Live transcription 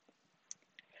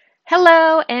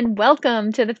Hello, and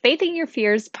welcome to the Faithing Your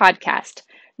Fears podcast.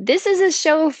 This is a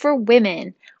show for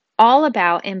women, all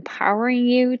about empowering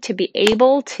you to be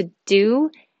able to do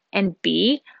and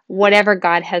be whatever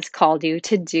God has called you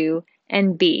to do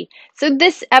and be. So,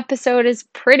 this episode is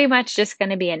pretty much just going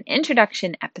to be an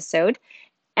introduction episode.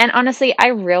 And honestly, I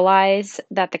realize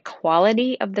that the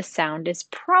quality of the sound is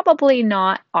probably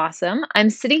not awesome. I'm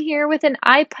sitting here with an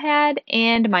iPad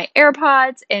and my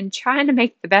AirPods and trying to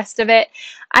make the best of it.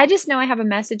 I just know I have a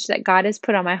message that God has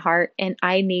put on my heart and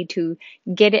I need to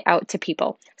get it out to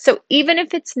people. So even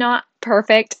if it's not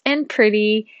perfect and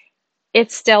pretty,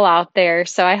 it's still out there.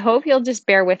 So I hope you'll just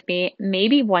bear with me.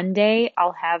 Maybe one day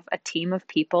I'll have a team of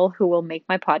people who will make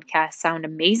my podcast sound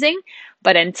amazing.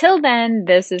 But until then,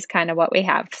 this is kind of what we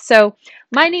have. So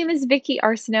my name is Vicky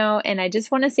Arsenault, and I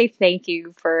just want to say thank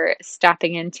you for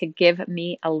stopping in to give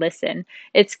me a listen.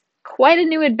 It's quite a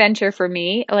new adventure for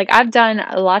me. Like I've done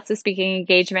lots of speaking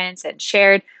engagements and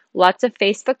shared lots of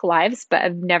Facebook Lives, but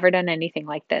I've never done anything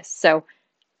like this. So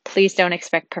please don't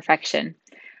expect perfection.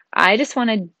 I just want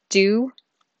to do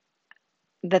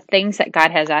the things that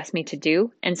God has asked me to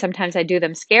do, and sometimes I do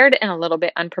them scared and a little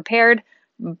bit unprepared,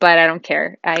 but I don't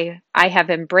care. I have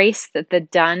embraced that the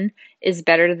done is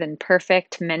better than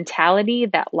perfect mentality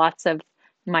that lots of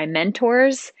my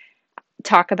mentors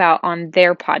talk about on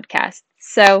their podcasts.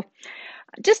 So,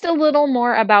 just a little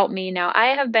more about me now. I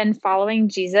have been following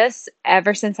Jesus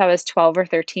ever since I was 12 or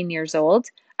 13 years old.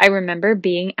 I remember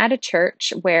being at a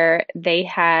church where they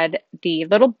had the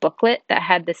little booklet that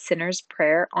had the sinner's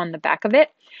prayer on the back of it.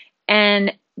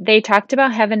 And they talked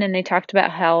about heaven and they talked about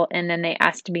hell. And then they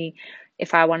asked me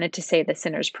if I wanted to say the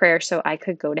sinner's prayer so I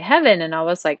could go to heaven. And I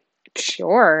was like,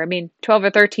 sure. I mean, 12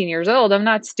 or 13 years old, I'm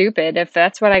not stupid. If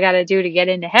that's what I got to do to get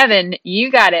into heaven,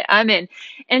 you got it. I'm in.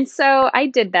 And so I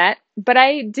did that, but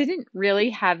I didn't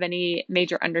really have any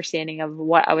major understanding of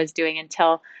what I was doing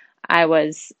until I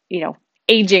was,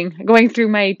 aging, going through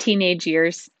my teenage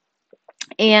years.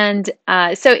 And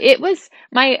so it was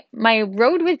my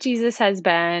road with Jesus has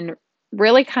been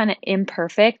really kind of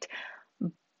imperfect,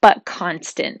 but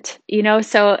constant,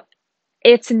 so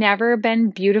it's never been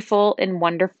beautiful and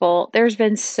wonderful. There's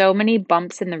been so many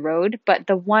bumps in the road, but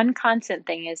the one constant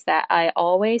thing is that I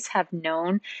always have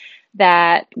known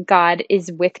that God is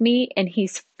with me and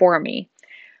He's for me.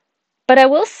 But I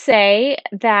will say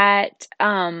that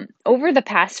over the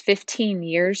past 15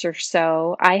 years or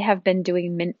so, I have been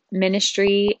doing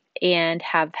ministry and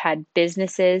have had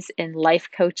businesses in life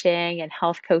coaching and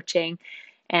health coaching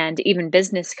and even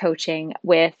business coaching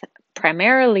with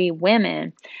primarily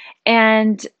women.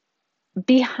 And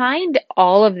behind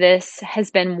all of this has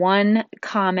been one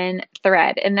common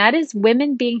thread, and that is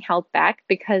women being held back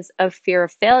because of fear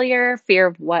of failure, fear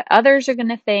of what others are going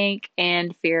to think,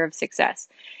 and fear of success.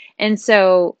 And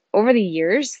so over the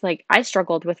years, like I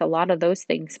struggled with a lot of those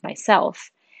things myself.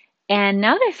 And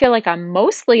now that I feel like I'm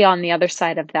mostly on the other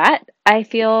side of that, I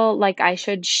feel like I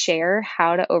should share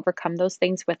how to overcome those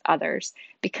things with others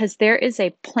because there is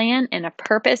a plan and a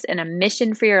purpose and a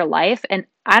mission for your life. And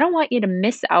I don't want you to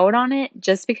miss out on it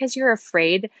just because you're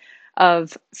afraid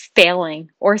of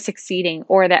failing or succeeding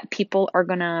or that people are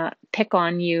going to pick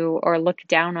on you or look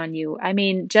down on you. I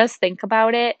mean, just think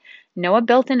about it. Noah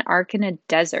built an ark in a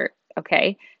desert.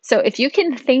 Okay. So if you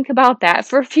can think about that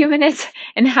for a few minutes,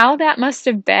 and how that must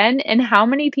have been, and how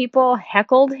many people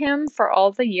heckled him for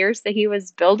all the years that he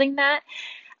was building that.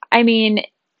 I mean,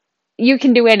 you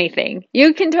can do anything.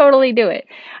 You can totally do it.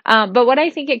 But what I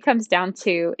think it comes down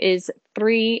to is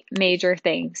three major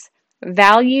things: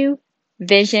 value,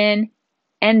 vision,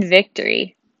 and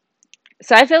victory.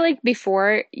 So I feel like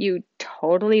before you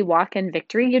totally walk in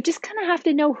victory, you just kind of have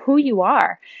to know who you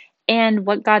are and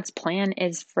what God's plan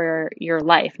is for your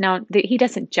life. Now, He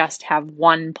doesn't just have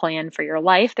one plan for your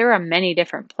life, there are many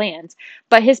different plans,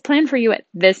 but His plan for you at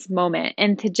this moment,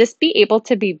 and to just be able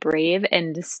to be brave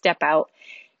and to step out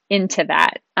into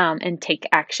that and take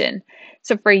action.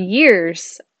 So for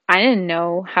years, I didn't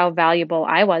know how valuable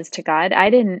I was to God. I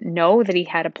didn't know that He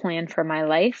had a plan for my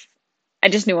life. I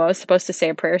just knew I was supposed to say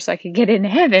a prayer so I could get into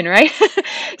heaven, right?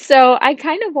 So I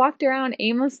kind of walked around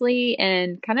aimlessly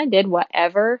and kind of did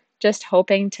whatever, just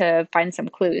hoping to find some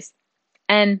clues.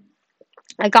 And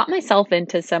I got myself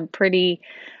into some pretty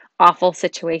awful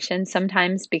situations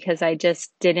sometimes because I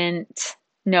just didn't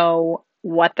know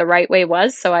what the right way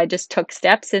was. So I just took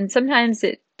steps, and sometimes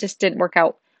it just didn't work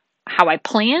out how I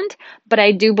planned. But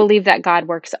I do believe that God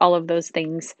works all of those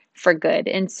things for good.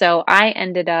 And so I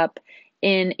ended up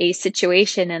in a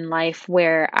situation in life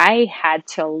where I had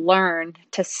to learn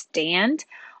to stand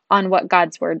on what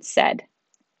God's word said.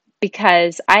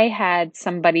 because I had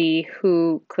somebody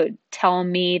who could tell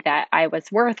me that I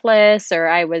was worthless or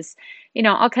I was,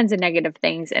 all kinds of negative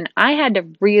things. And I had to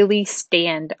really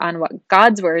stand on what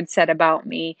God's word said about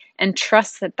me and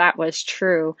trust that that was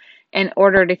true in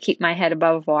order to keep my head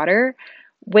above water,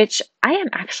 which I am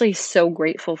actually so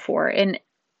grateful for. And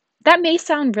that may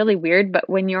sound really weird, but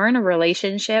when you're in a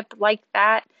relationship like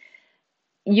that,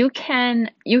 you can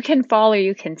fall or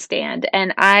you can stand,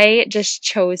 and I just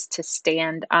chose to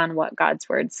stand on what God's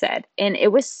word said, and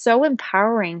it was so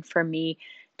empowering for me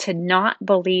to not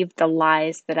believe the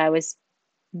lies that I was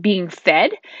being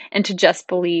fed and to just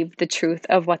believe the truth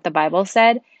of what the Bible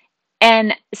said.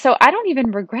 And so I don't even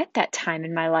regret that time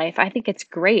in my life. I think it's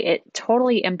great. It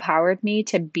totally empowered me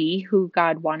to be who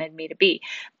God wanted me to be.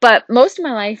 But most of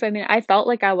my life, I mean, I felt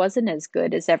like I wasn't as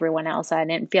good as everyone else. I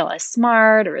didn't feel as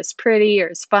smart or as pretty or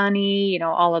as funny,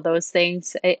 all of those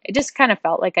things. It just kind of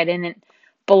felt like I didn't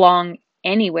belong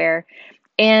anywhere.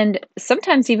 And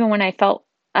sometimes, even when I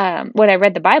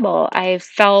read the Bible, I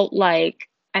felt like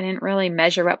I didn't really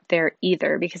measure up there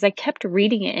either because I kept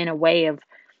reading it in a way of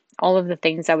all of the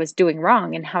things I was doing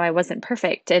wrong and how I wasn't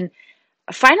perfect. And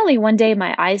finally, one day,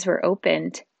 my eyes were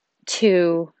opened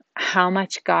to how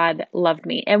much God loved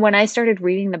me. And when I started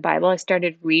reading the Bible, I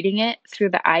started reading it through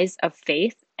the eyes of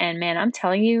faith. And man, I'm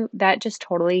telling you, that just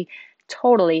totally,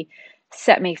 totally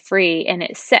set me free. And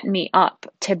it set me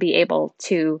up to be able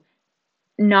to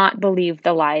not believe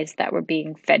the lies that were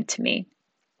being fed to me.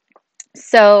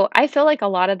 So I feel like a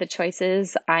lot of the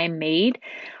choices I made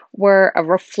were a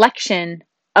reflection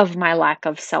of my lack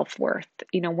of self worth.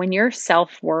 When your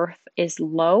self worth is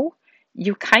low,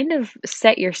 you kind of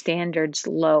set your standards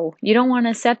low. You don't want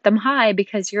to set them high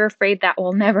because you're afraid that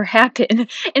will never happen.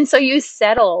 And so you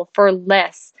settle for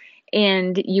less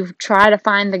and you try to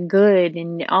find the good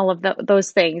in all of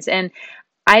those things. And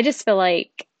I just feel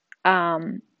like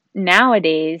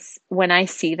nowadays, when I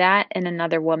see that in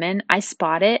another woman, I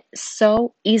spot it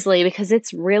so easily because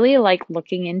it's really like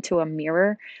looking into a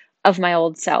mirror of my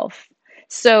old self.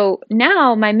 So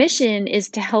now my mission is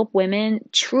to help women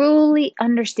truly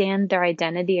understand their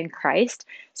identity in Christ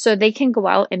so they can go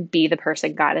out and be the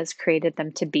person God has created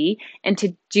them to be and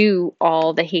to do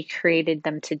all that He created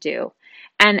them to do.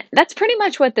 And that's pretty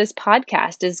much what this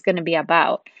podcast is going to be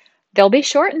about. They'll be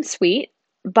short and sweet,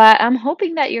 but I'm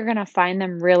hoping that you're going to find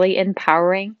them really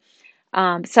empowering,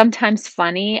 sometimes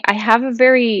funny. I have a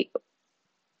very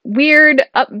weird,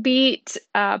 upbeat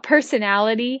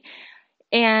personality,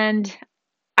 and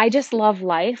I just love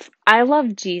life. I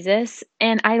love Jesus,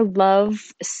 and I love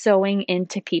sewing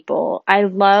into people. I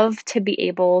love to be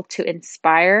able to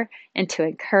inspire and to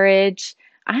encourage.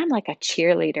 I'm like a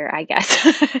cheerleader, I guess.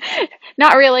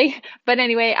 Not really, but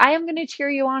anyway, I am going to cheer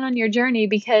you on your journey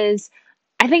because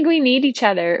I think we need each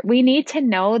other. We need to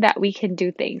know that we can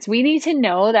do things. We need to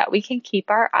know that we can keep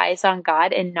our eyes on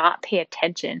God and not pay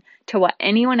attention to what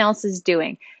anyone else is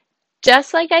doing.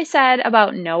 Just like I said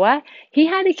about Noah, he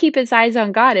had to keep his eyes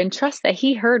on God and trust that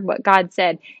he heard what God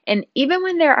said. And even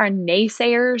when there are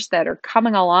naysayers that are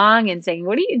coming along and saying,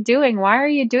 "What are you doing? Why are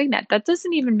you doing that? That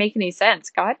doesn't even make any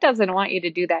sense. God doesn't want you to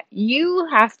do that." You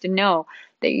have to know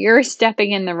that you're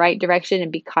stepping in the right direction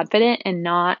and be confident and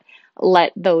not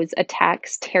let those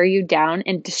attacks tear you down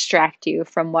and distract you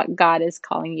from what God is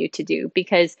calling you to do.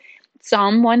 Because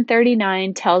Psalm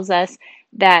 139 tells us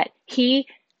that He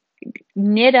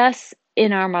knit us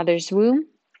in our mother's womb,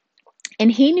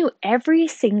 and He knew every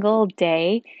single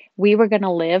day we were going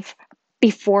to live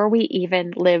before we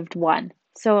even lived one.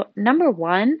 So, number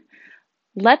one,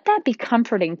 let that be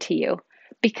comforting to you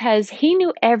because He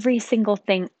knew every single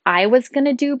thing I was going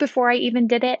to do before I even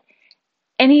did it,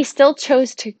 and He still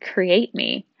chose to create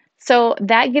me. So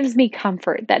that gives me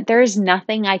comfort that there's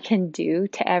nothing I can do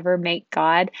to ever make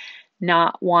God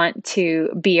not want to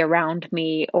be around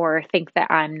me or think that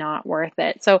I'm not worth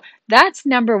it. So that's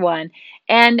number one.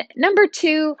 And number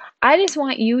two, I just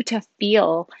want you to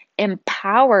feel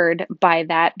empowered by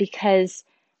that because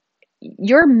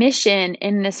your mission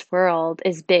in this world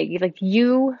is big. Like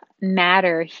you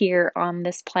matter here on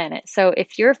this planet. So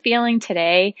if you're feeling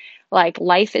today like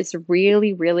life is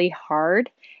really, really hard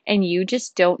and you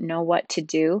just don't know what to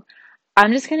do,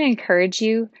 I'm just going to encourage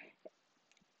you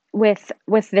with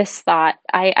this thought.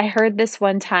 I heard this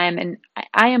one time, and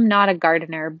I am not a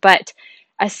gardener, but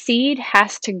a seed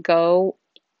has to go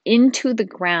into the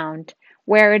ground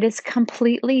where it is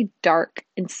completely dark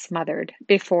and smothered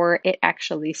before it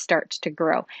actually starts to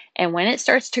grow. And when it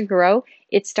starts to grow,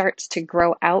 it starts to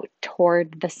grow out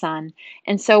toward the sun.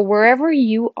 And so wherever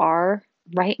you are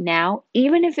right now,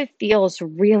 even if it feels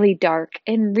really dark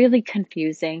and really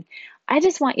confusing, I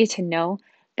just want you to know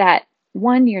that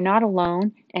one, you're not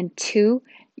alone. And two,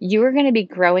 you are going to be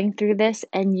growing through this,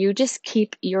 and you just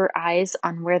keep your eyes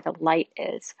on where the light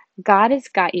is. God has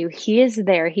got you. He is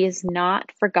there. He has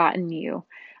not forgotten you.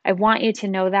 I want you to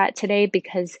know that today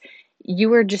because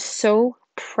you are just so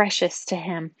precious to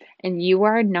Him and you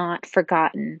are not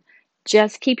forgotten.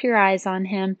 Just keep your eyes on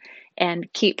Him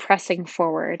and keep pressing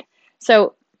forward.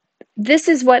 So, this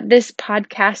is what this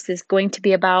podcast is going to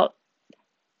be about.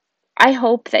 I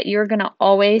hope that you're going to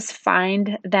always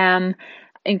find them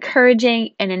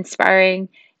encouraging and inspiring.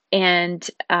 And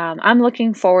I'm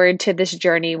looking forward to this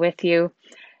journey with you.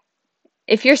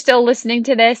 If you're still listening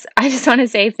to this, I just want to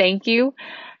say thank you.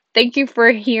 Thank you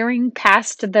for hearing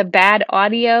past the bad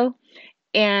audio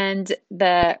and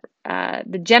the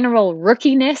general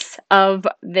rookiness of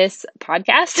this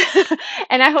podcast.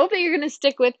 And I hope that you're going to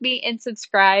stick with me and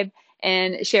subscribe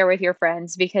and share with your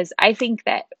friends because I think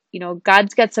that,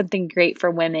 God's got something great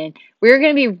for women. We're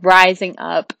going to be rising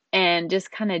up and just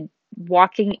kind of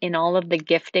walking in all of the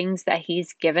giftings that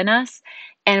He's given us.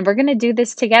 And we're going to do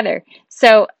this together.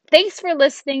 So thanks for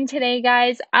listening today,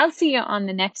 guys. I'll see you on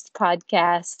the next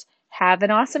podcast. Have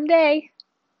an awesome day.